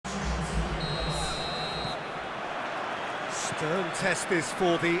Stern test this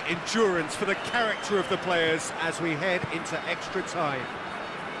for the endurance, for the character of the players as we head into extra time.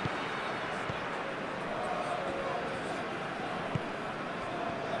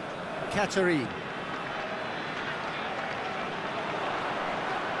 Katarine.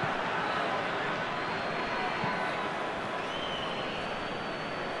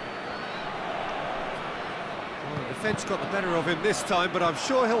 Well, the defence got the better of him this time, but I'm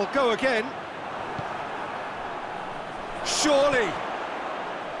sure he'll go again. Surely!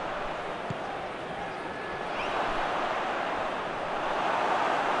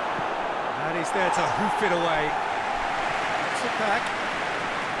 And he's there to hoof it away. Gets it back.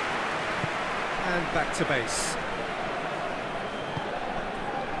 And back to base.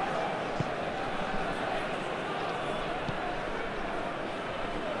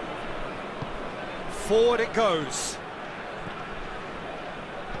 Forward it goes.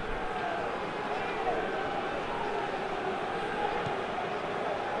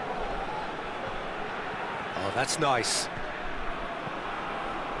 Oh, that's nice.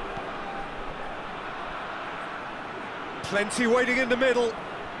 Plenty waiting in the middle.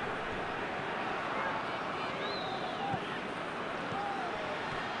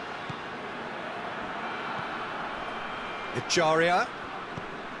 Jaria.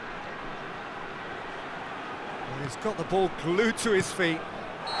 Well, he's got the ball glued to his feet.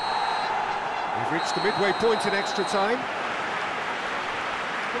 We've reached the midway point in extra time.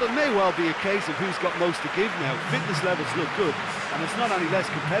 Well, it may well be a case of who's got most to give now. Fitness levels look good, and it's not any less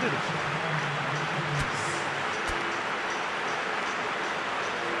competitive.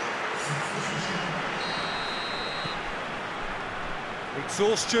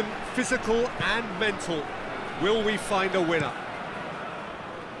 Exhaustion, physical and mental. Will we find a winner?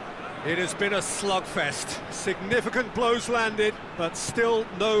 It has been a slugfest. Significant blows landed, but still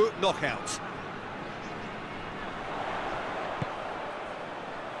no knockout.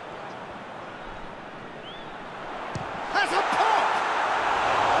 Has a pop!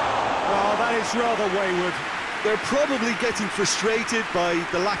 Oh, that is rather wayward. They're probably getting frustrated by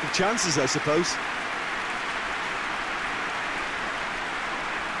the lack of chances, I suppose.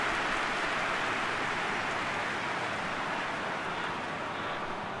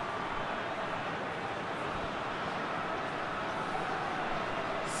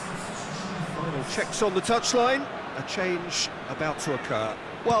 Checks on the touchline, a change about to occur.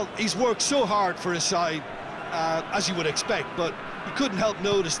 Well, he's worked so hard for his side, as you would expect, but you couldn't help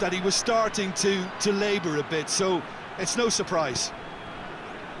notice that he was starting to labour a bit, so it's no surprise.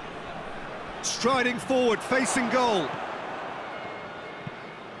 Striding forward, facing goal.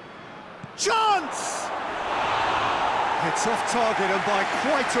 Chance! It's off target and by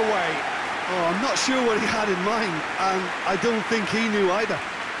quite a way. Oh, I'm not sure what he had in mind, and I don't think he knew either.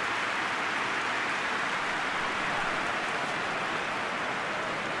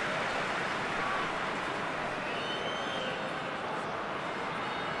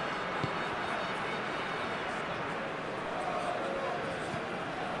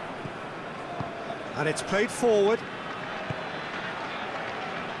 And it's played forward.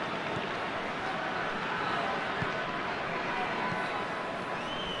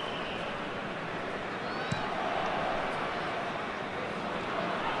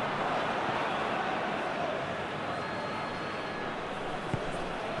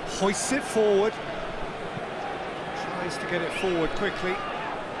 Hoists it forward. Tries to get it forward quickly.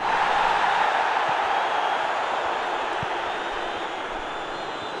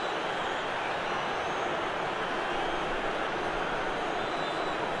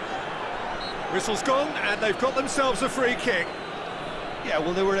 Whistle's gone, and they've got themselves a free kick. Yeah,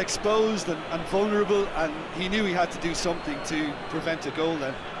 well, they were exposed and vulnerable, and he knew he had to do something to prevent a goal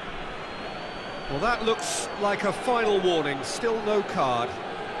then. Well, that looks like a final warning, still no card.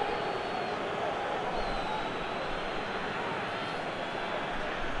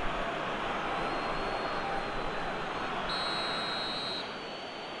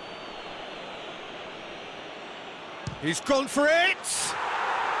 He's gone for it!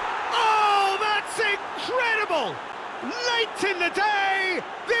 Oh, that's incredible! Late in the day,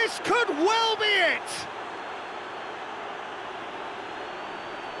 this could well be it!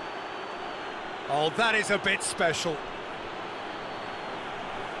 Oh, that is a bit special.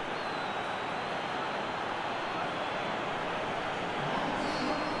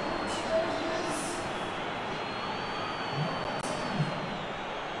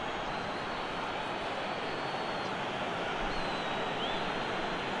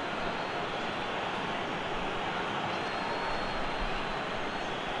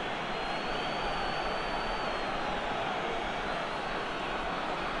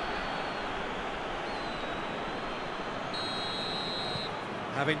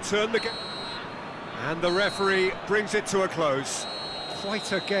 Having turned the game, and the referee brings it to a close.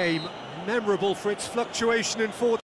 Quite a game, memorable for its fluctuation in fortune.